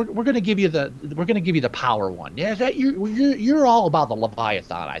harp. We're gonna give you the power one. Yeah, that you're all about the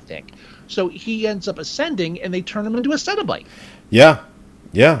Leviathan, I think. So he ends up ascending, and they turn him into a Cenobite. Yeah,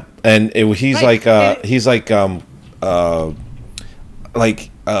 and he's right.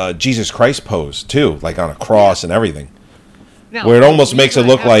 like Jesus Christ pose too, like on a cross and everything. Now, where it almost makes it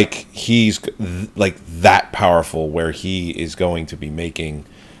look like he's like that powerful, where he is going to be making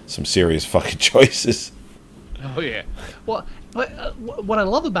some serious fucking choices. Oh yeah, well, but what I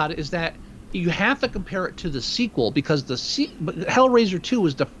love about it is that you have to compare it to the sequel because Hellraiser 2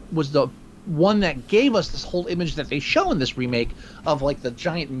 was the one that gave us this whole image that they show in this remake of like the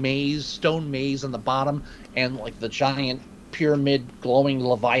giant stone maze on the bottom and like the giant pyramid glowing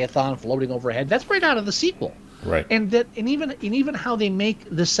Leviathan floating overhead. That's right out of the sequel. Right. And even how they make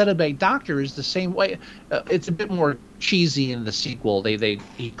the Cenobite doctor is the same way. It's a bit more cheesy in the sequel.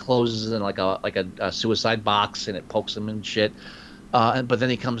 He closes in like a suicide box and it pokes him and shit. but then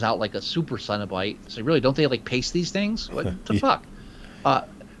he comes out like a super Cenobite. So really, don't they like paste these things? What the fuck?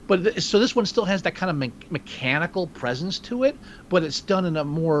 So this one still has that kind of mechanical presence to it, but it's done in a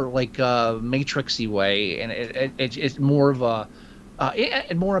more like matrixy way, and it's more of a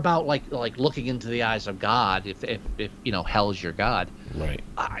and more about like looking into the eyes of God. If hell is your God, Right.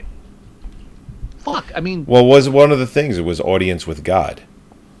 Fuck. I mean, Well, was one of the things it was audience with God.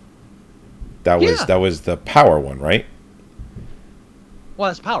 Yeah. That was the power one, right? well,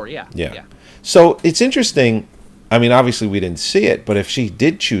 that's power. Yeah. Yeah. So it's interesting. I mean, obviously we didn't see it, but if she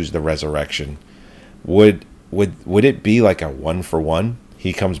did choose the resurrection, would it be like a 1-for-1?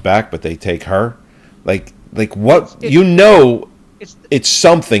 He comes back, but they take her. Like what? It's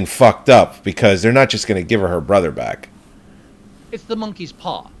something fucked up because they're not just going to give her brother back. It's the monkey's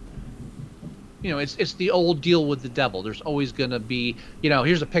paw. It's the old deal with the devil. There's always going to be,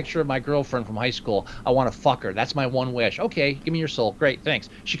 here's a picture of my girlfriend from high school. I want to fuck her. That's my one wish. Okay, give me your soul. Great, thanks.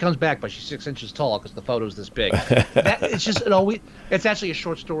 She comes back, but she's 6 inches tall because the photo's this big. It's actually a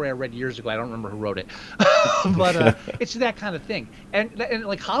short story I read years ago. I don't remember who wrote it. But it's that kind of thing. And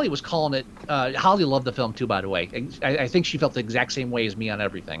like Holly was calling it, Holly loved the film too, by the way. I think she felt the exact same way as me on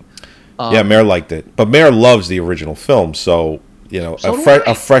everything. Yeah, Mare liked it. But Mare loves the original film, so, So do I.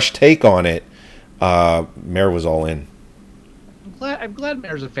 a fresh take on it. Mare was all in. I'm glad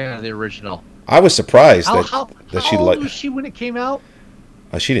Mare's a fan of the original. I was surprised that she how old liked. was she when it came out?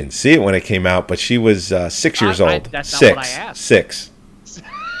 She didn't see it when it came out, but she was 6 years old. That's not Six. what I asked. 6.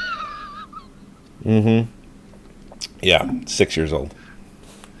 Mm-hmm. Yeah, 6 years old.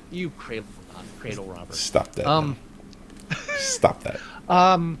 You cradle robber. Stop that. Stop that.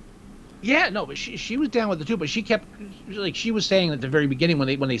 Yeah, no, but she was down with it too. But she kept she was saying at the very beginning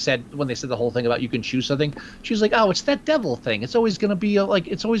when they said the whole thing about you can choose something. She was like, oh, it's that devil thing. It's always gonna be they're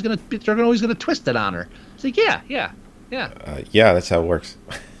always gonna twist it on her. It's like yeah. Yeah, that's how it works.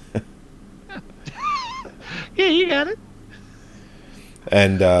 Yeah, you got it.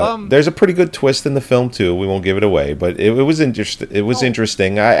 And there's a pretty good twist in the film too. We won't give it away, but it was interesting. It was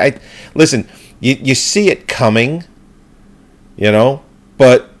interesting. I listen. You see it coming,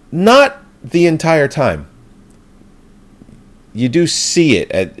 but not the entire time. You do see it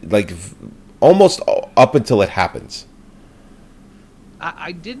at almost up until it happens.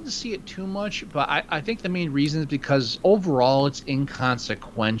 I didn't see it too much, but I think the main reason is because overall it's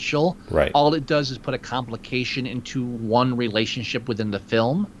inconsequential. Right. All it does is put a complication into one relationship within the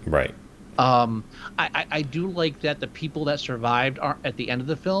film. Right. I do like that the people that survived at the end of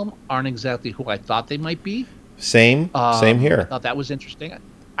the film aren't exactly who I thought they might be. Same here. I thought that was interesting.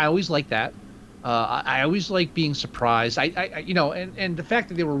 I always like that. I always like being surprised. And the fact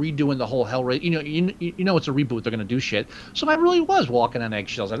that they were redoing the whole Hellraiser, it's a reboot. They're going to do shit. So I really was walking on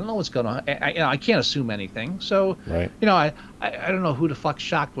eggshells. I don't know what's going to. I can't assume anything. So right. I don't know who the fuck's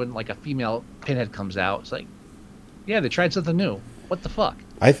shocked when like a female Pinhead comes out. It's like, yeah, they tried something new. What the fuck?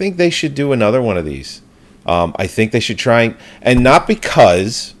 I think they should do another one of these. I think they should try and not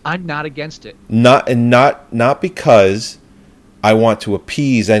because I'm not against it. Not because I want to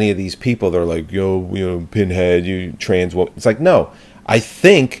appease any of these people. They're like, yo, Pinhead, you trans woman. It's like, no. I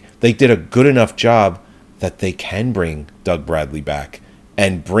think they did a good enough job that they can bring Doug Bradley back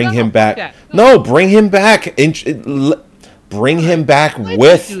and bring him back. Yeah. No, bring him back. Bring him back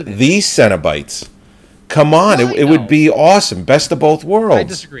with these Cenobites. Come on, it would be awesome. Best of both worlds. I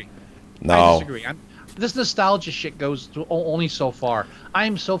disagree. No. I disagree. This nostalgia shit goes only so far.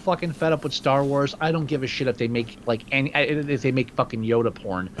 I'm so fucking fed up with Star Wars. I don't give a shit if they make if they make fucking Yoda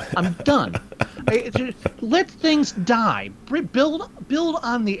porn. I'm done. Let things die. Build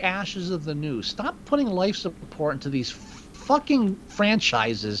on the ashes of the new. Stop putting life support into these fucking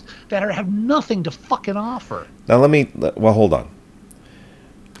franchises that have nothing to fucking offer. Now hold on.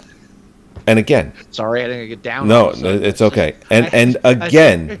 And again, sorry, I didn't get down. No, it's okay. And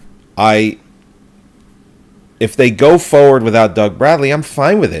again, if they go forward without Doug Bradley, I'm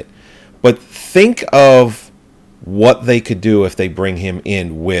fine with it. But think of what they could do if they bring him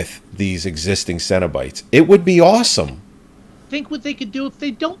in with these existing Cenobites. It would be awesome. Think what they could do if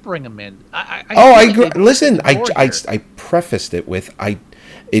they don't bring him in. I agree. Listen, I prefaced it with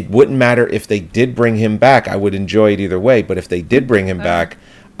it wouldn't matter if they did bring him back. I would enjoy it either way. But if they did bring him back,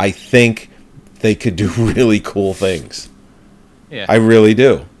 I think they could do really cool things. Yeah, I really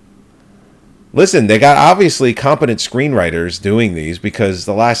do. Listen, they got obviously competent screenwriters doing these because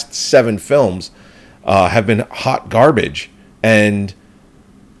the last 7 films have been hot garbage, and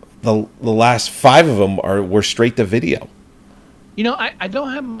the last 5 of them were straight to video. I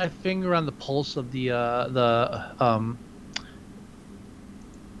don't have my finger on the pulse of the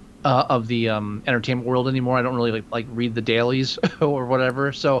of the entertainment world anymore. I don't really like read the dailies or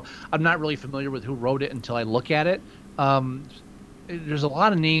whatever, so I'm not really familiar with who wrote it until I look at it. There's a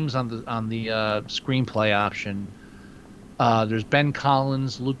lot of names on the screenplay option. There's Ben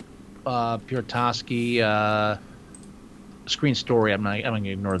Collins, Luke Piotrowski, screen story. I'm going to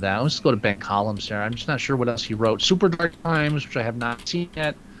ignore that. Let's go to Ben Collins there. I'm just not sure what else he wrote. Super Dark Times, which I have not seen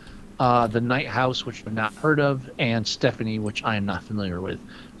yet. The Night House, which I've not heard of, and Stephanie, which I am not familiar with.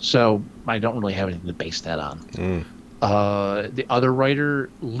 So I don't really have anything to base that on. The other writer,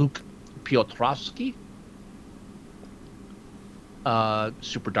 Luke Piotrowski,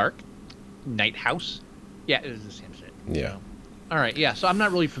 Super Dark, Night House. Yeah, it is the same shit. Yeah. All right, yeah. So I'm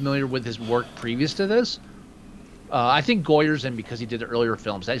not really familiar with his work previous to this. I think Goyer's in because he did the earlier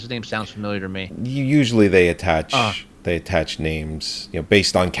films. His name sounds familiar to me. Usually they attach names,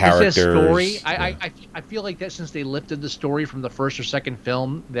 based on characters. Story. Yeah. I feel like that since they lifted the story from the first or second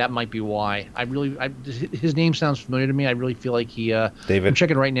film, that might be why. His name sounds familiar to me. I really feel like he. David. I'm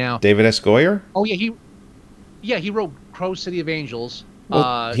checking right now. David S. Goyer. Oh yeah, he wrote Crow City of Angels.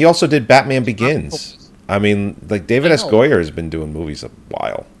 Well, he also did Batman Begins. I mean, like David S. Goyer has been doing movies a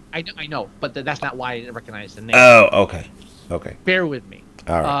while. I know, but that's not why I didn't recognize the name. Oh, okay. Bear with me.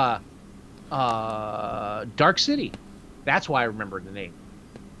 All right. Dark City. That's why I remember the name.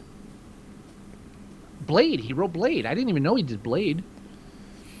 Blade. He wrote Blade. I didn't even know he did Blade.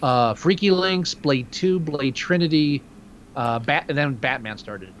 Freaky Links, Blade 2, Blade Trinity, and then Batman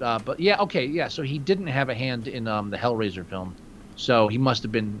started. But yeah, okay, yeah. So he didn't have a hand in the Hellraiser film. So he must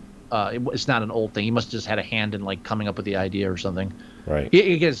have been. It's not an old thing. He must have just had a hand in like coming up with the idea or something. Right.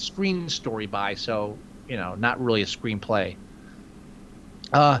 He gets a screen story by, so not really a screenplay.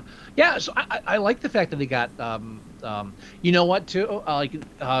 Yeah. So I like the fact that they got. You know what? Too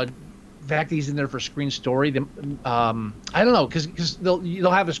the fact that he's in there for screen story. I don't know because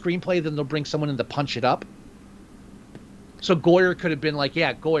they'll have a screenplay, then they'll bring someone in to punch it up. So Goyer could have been like,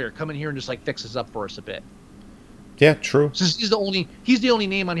 yeah, Goyer, come in here and just like fix this up for us a bit. Yeah, true. Since he's the only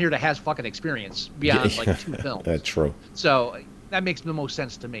name on here that has fucking experience beyond like 2 films. That's true. So that makes the most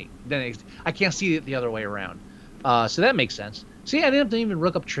sense to me. Then I can't see it the other way around. So that makes sense. See, I didn't have to even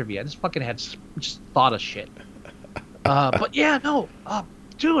look up trivia. I just fucking just thought of shit. But yeah, no,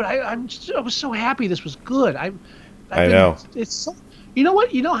 dude, I was so happy this was good. I know. It's so. You know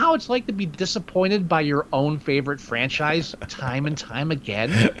what? You know how it's like to be disappointed by your own favorite franchise time and time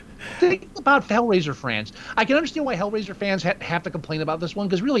again? Think about Hellraiser fans. I can understand why Hellraiser fans have to complain about this one,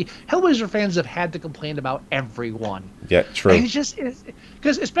 because really, Hellraiser fans have had to complain about everyone. Yeah, true. And it's just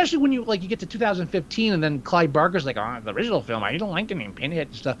because especially when you get to 2015 and then Clive Barker's like, oh, the original film, I don't like the name Pinhead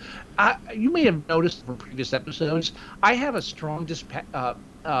and stuff. You may have noticed from previous episodes, I have a strong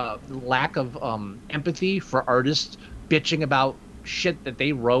lack of empathy for artists bitching about shit that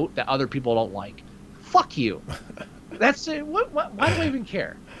they wrote that other people don't like. Fuck you. That's it. Why do I even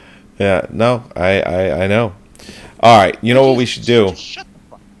care? Yeah, no, I know. All right, you know what we should do? Shut the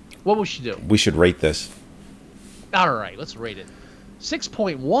fuck. What we should do? We should rate this. All right, let's rate it.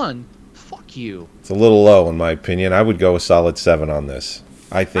 6.1. Fuck you. It's a little low in my opinion. I would go a solid 7 on this.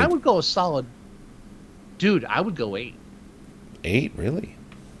 I would go a solid. Dude, I would go 8. 8, really?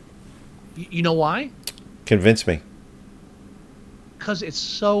 You know why? Convince me. Because it's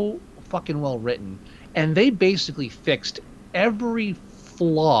so fucking well written, and they basically fixed every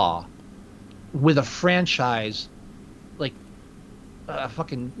flaw with a franchise, like a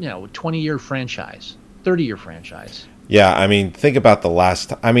fucking 20-year franchise, 30-year franchise. Yeah, I mean, think about the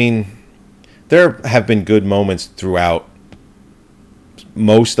last. I mean, there have been good moments throughout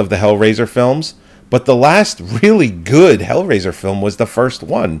most of the Hellraiser films, but the last really good Hellraiser film was the first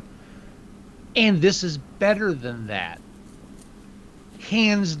one. And this is better than that.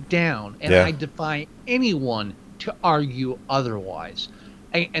 Hands down. And yeah. I defy anyone to argue otherwise.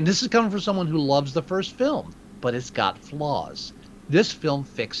 And this is coming from someone who loves the first film, but it's got flaws. This film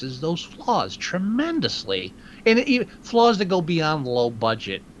fixes those flaws tremendously. And flaws that go beyond low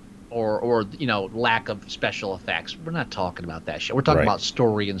budget or lack of special effects. We're not talking about that shit. We're talking about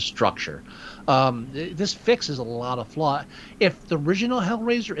story and structure. This fixes a lot of flaw. If the original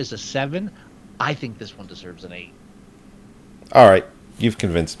Hellraiser is a 7, I think this one deserves an 8. All right. You've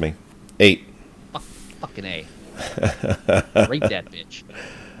convinced me. 8. Fucking A. Rate that bitch.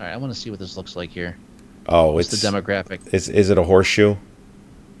 All right, I want to see what this looks like here. Oh, What's the demographic? Is it a horseshoe?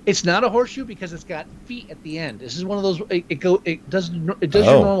 It's not a horseshoe because it's got feet at the end. This is one of those. It does your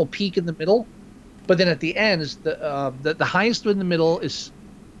normal peak in the middle, but then at the end is the highest in the middle is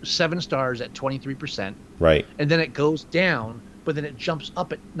 7 stars at 23%. Right. And then it goes down, but then it jumps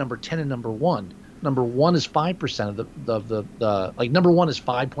up at number 10 and number 1. Number one is 5% of the like number one is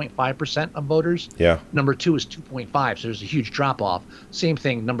 5.5% of voters. Yeah. Number two is 2.5. So there's a huge drop off. Same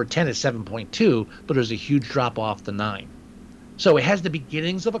thing. Number 10 is 7.2, but there's a huge drop off to 9. So it has the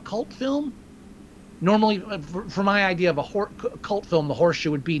beginnings of a cult film. Normally, for my idea of a cult film, the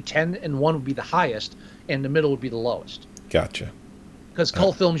horseshoe would be 10 and 1 would be the highest, and the middle would be the lowest. Gotcha. Because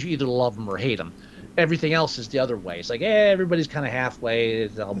cult films, you either love them or hate them. Everything else is the other way. It's like, everybody's kind of halfway.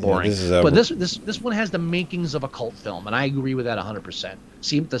 It's all boring. But this one has the makings of a cult film, and I agree with that 100%.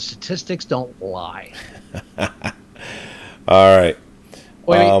 See, the statistics don't lie. All right.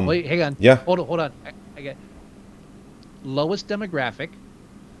 Wait, hang on. Yeah. Hold on. I get lowest demographic.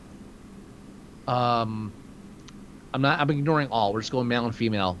 I'm ignoring all. We're just going male and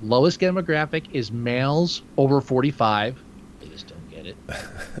female. Lowest demographic is males over 45. I just don't get it.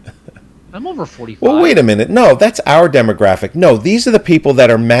 I'm over 45. Well, wait a minute. No, that's our demographic. No, these are the people that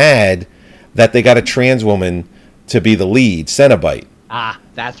are mad that they got a trans woman to be the lead, Cenobite.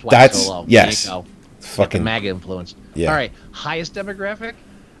 That's why it's so low. Yes. There you go. Fucking MAGA influenced. Yeah. All right. Highest demographic.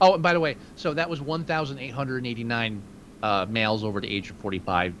 Oh, and by the way, so that was 1,889 males over the age of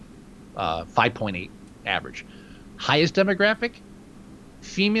 45. 5.8 average. Highest demographic,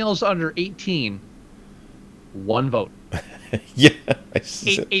 females under 18, 1 vote. Yeah.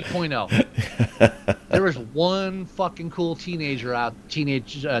 8.0. There was one fucking cool teenage girl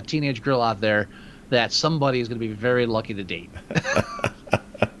out there that somebody is going to be very lucky to date.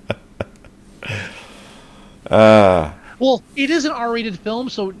 Well, it is an R-rated film,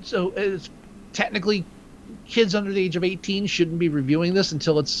 so it's technically kids under the age of 18 shouldn't be reviewing this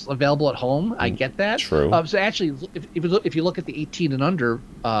until it's available at home. I get that. True. So actually, if you look at the 18 and under,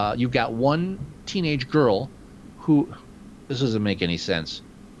 you've got one teenage girl who, this doesn't make any sense.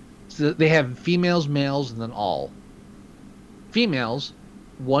 So they have females, males, and then all. Females,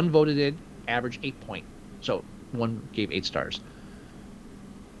 1 voted in, average 8 point. So 1 gave 8 stars.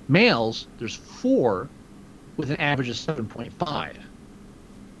 Males, there's 4 with an average of 7.5.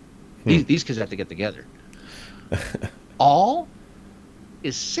 These kids have to get together. All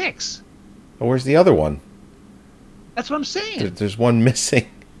is 6. Oh, where's the other one? That's what I'm saying. There's one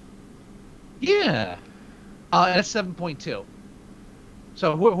missing. Yeah. That's 7.2.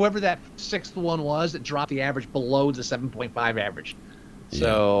 So whoever that 6th one was, it dropped the average below the 7.5 average.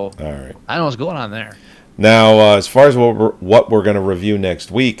 So All right. I don't know what's going on there. Now, as far as what we're going to review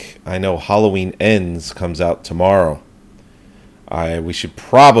next week, I know Halloween Ends comes out tomorrow. We should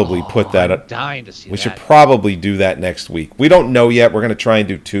probably put that up. I'm dying to see that. We should probably do that next week. We don't know yet. We're going to try and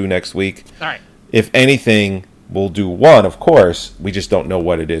do 2 next week. All right. If anything, we'll do 1, of course. We just don't know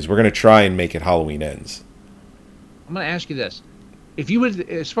what it is. We're going to try and make it Halloween Ends. I'm going to ask you this. If you would,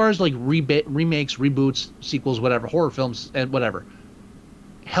 as far as like remakes, reboots, sequels, whatever, horror films, and whatever,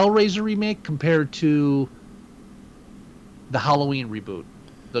 Hellraiser remake compared to the Halloween reboot,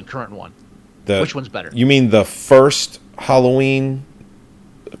 the current one, which one's better? You mean the first Halloween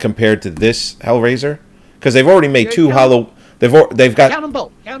compared to this Hellraiser? Because they've already made 2 Halloween. They've got count them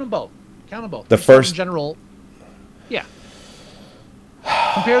both. The first in general. Yeah.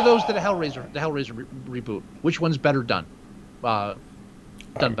 Compare those to the Hellraiser reboot. Which one's better done?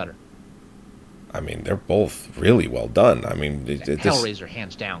 Done better. I mean, they're both really well done. I mean, Hellraiser,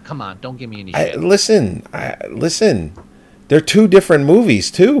 hands down. Come on, don't give me any shit. Listen. They're 2 different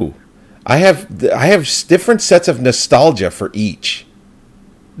movies too. I have different sets of nostalgia for each.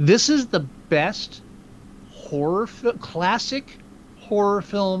 This is the best classic horror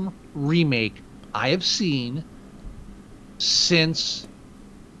film remake I have seen since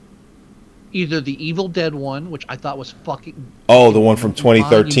either the Evil Dead one, which I thought was fucking... Oh, the one from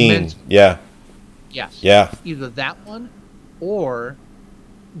 2013. Yeah. Yes. Yeah. Either that one or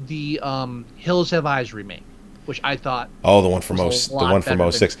the Hills Have Eyes remake, which I thought... Oh, the one from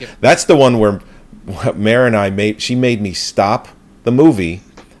 06. That's the one where Mare and I she made me stop the movie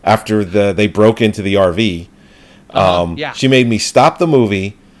after they broke into the RV. Yeah. She made me stop the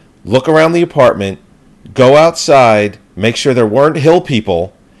movie, look around the apartment, go outside, make sure there weren't hill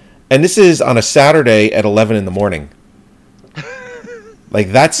people, and this is on a Saturday at 11 in the morning.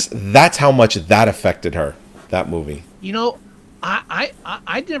 Like that's how much that affected her, that movie. You know, I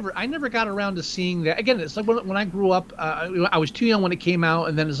never got around to seeing that. Again, it's like when I grew up, I was too young when it came out,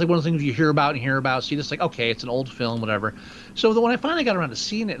 and then it's like one of the things you hear about. So you're just like, okay, it's an old film, whatever. So when I finally got around to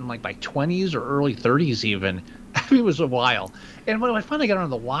seeing it in like my 20s or early 30s even, I mean, it was a while. And when I finally got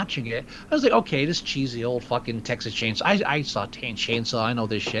around to watching it, I was like, okay, this cheesy old fucking Texas Chainsaw. I saw Chainsaw, I know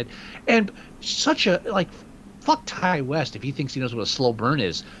this shit. And such a, like, fuck Ty West if he thinks he knows what a slow burn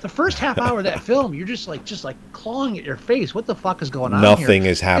is. The first half hour of that film, you're just like clawing at your face. What the fuck is going on here? Nothing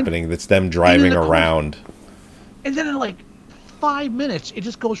is happening. That's them driving around. And then in like 5 minutes, it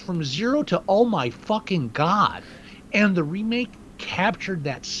just goes from 0 to oh my fucking god. And the remake captured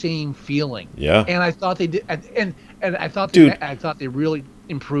that same feeling. Yeah. And I thought they did, and I thought I thought they really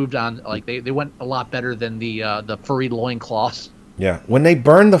improved on, like, they went a lot better than the furry loincloths. Yeah. When they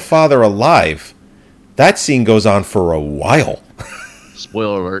burn the father alive, that scene goes on for a while.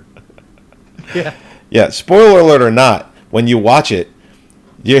 Spoiler alert. Yeah. Yeah, spoiler alert or not, when you watch it,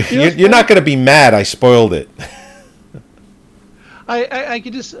 you're not going to be mad I spoiled it. I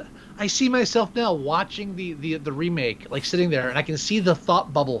could just, I see myself now watching the remake, like sitting there, and I can see the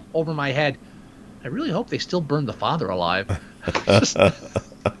thought bubble over my head. I really hope they still burn the father alive.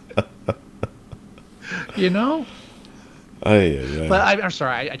 You know? But I'm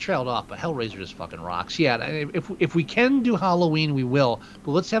sorry, I trailed off, but Hellraiser just fucking rocks. Yeah, if we can do Halloween, we will.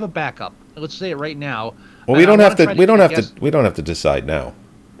 But let's have a backup. Let's say it right now. Well, we don't have to decide now.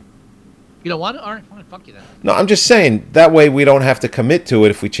 You know what? All right, fine, fuck you then. No, I'm just saying that way we don't have to commit to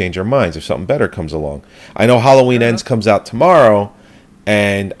it if we change our minds, if something better comes along. I know Halloween Ends comes out tomorrow,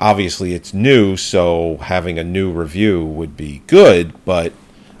 and obviously it's new, so having a new review would be good, but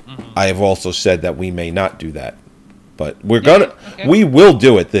I have also said that we may not do that. But we will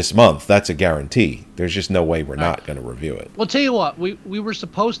do it this month. That's a guarantee. There's just no way we're not going to review it. Well, tell you what, we were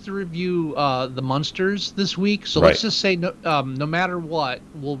supposed to review the Munsters this week, so let's just say no matter what,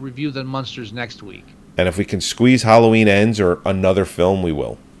 we'll review the Munsters next week. And if we can squeeze Halloween Ends or another film, we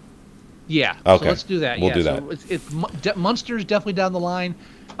will. Yeah. Okay. So let's do that. We'll do that. So it's Munsters definitely down the line,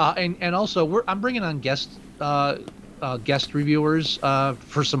 and also I'm bringing on guest reviewers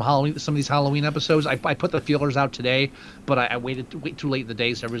for some of these Halloween episodes. I put the feelers out today, but I waited too late in the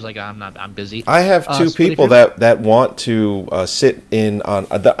day, so everybody's like, I'm busy. I have two people that want to sit in on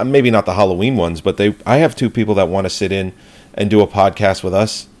maybe not the Halloween ones, but I have two people that want to sit in and do a podcast with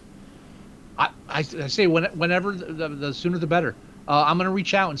us. I say whenever, the sooner the better. I'm gonna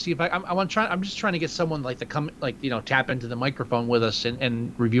reach out and see if I'm just trying to get someone like to come, like, tap into the microphone with us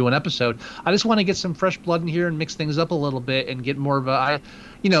and review an episode. I just want to get some fresh blood in here and mix things up a little bit and get more of a.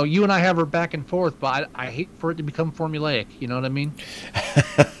 You and I have our back and forth, but I hate for it to become formulaic. You know what I mean?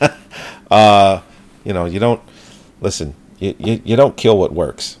 You don't listen. You don't kill what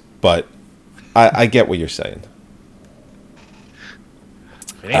works, but I get what you're saying.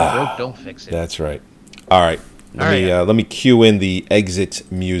 If it ain't broke, don't fix it. That's right. All right. Let me cue in the exit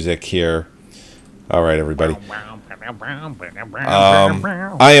music here. All right, everybody.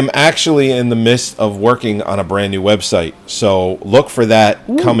 I am actually in the midst of working on a brand new website, so look for that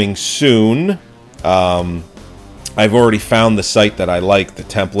coming soon. I've already found the site that I like, the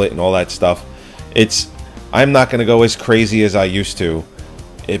template and all that stuff. I'm not going to go as crazy as I used to,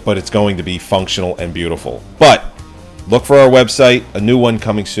 but it's going to be functional and beautiful. But look for our website, a new one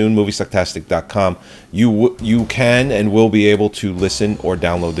coming soon, moviesucktastic.com. You can and will be able to listen or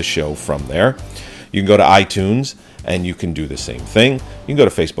download the show from there. You can go to iTunes and you can do the same thing. You can go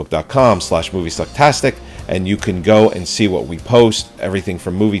to facebook.com/moviesucktastic and you can go and see what we post. Everything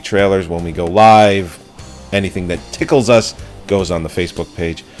from movie trailers when we go live, anything that tickles us goes on the Facebook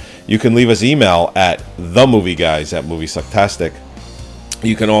page. You can leave us email at themovieguys@moviesucktastic.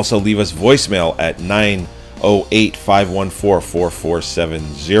 You can also leave us voicemail at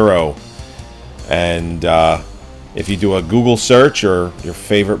 908-514-4470. And if you do a Google search or your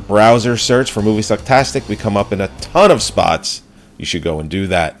favorite browser search for Movie Sucktastic, we come up in a ton of spots. You should go and do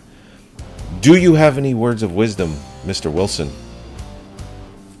that. Do you have any words of wisdom, Mr. Wilson?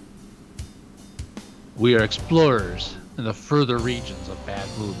 We are explorers in the further regions of bad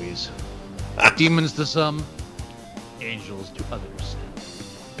movies. Demons to some, angels to others.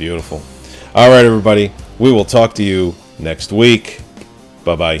 Beautiful. All right, everybody. We will talk to you next week.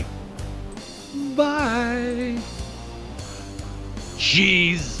 Bye-bye. Bye.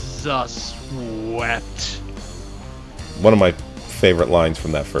 Jesus wept. One of my favorite lines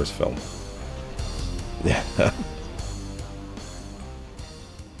from that first film. Yeah.